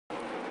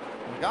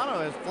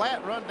Logano has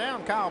flat run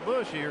down Kyle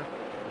Busch here.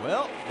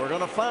 Well, we're going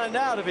to find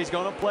out if he's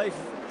going to play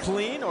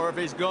clean or if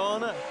he's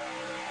going to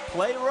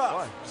play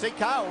rough. Boy, see,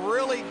 Kyle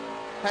really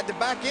had the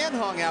back end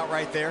hung out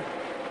right there.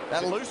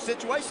 That loose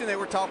situation they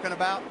were talking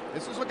about.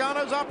 This is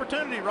Logano's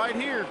opportunity right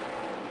here.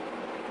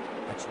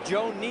 That's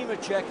Joe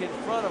Nemechek in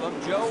front of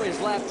him. Joe is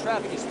lap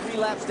traffic. He's 3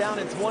 laps down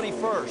in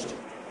 21st.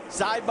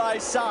 Side by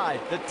side,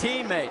 the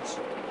teammates.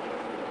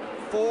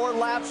 4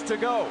 laps to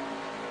go.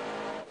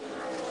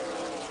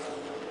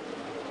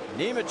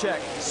 Nemechek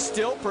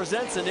still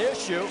presents an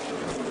issue.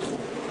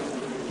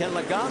 Can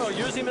Logano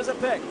use him as a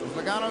pick? Is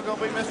Logano going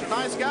to be Mr.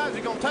 Nice Guy? Is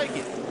he going to take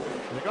it?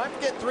 They're going to have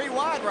to get 3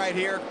 wide right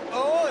here.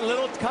 Oh, a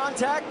little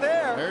contact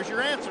there. There's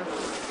your answer.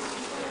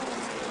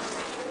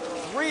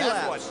 3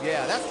 laps.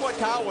 That's what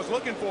Kyle was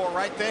looking for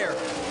right there.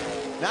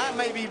 Now it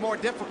may be more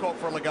difficult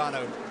for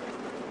Logano.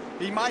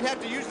 He might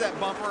have to use that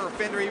bumper or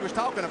fender he was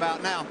talking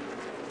about now.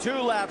 2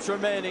 laps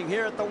remaining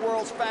here at the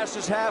world's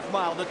fastest half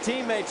mile. The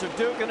teammates are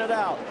duking it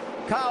out.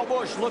 Kyle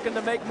Busch looking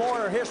to make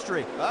more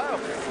history.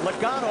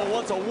 Logano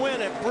wants a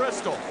win at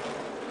Bristol.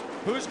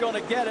 Who's going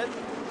to get it?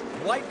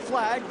 White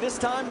flag this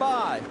time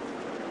by.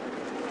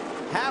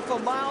 Half a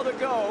mile to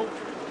go.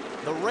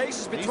 The race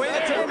is between the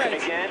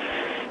teammates.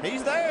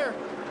 He's there.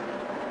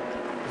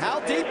 How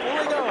deep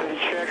will he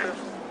go?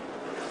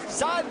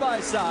 Side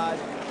by side.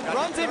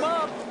 Runs him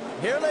up.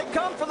 Here they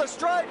come for the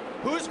stripe.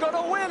 Who's going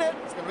to win it?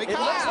 It's going to be It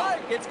Kyle. looks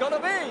like it's going to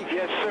be.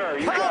 Yes, sir.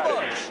 You Kyle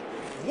got Busch,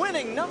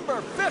 winning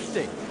number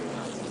 50. it.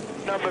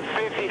 Number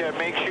 50 that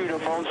makes you the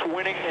most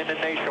winning in the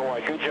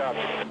nationwide. Good job.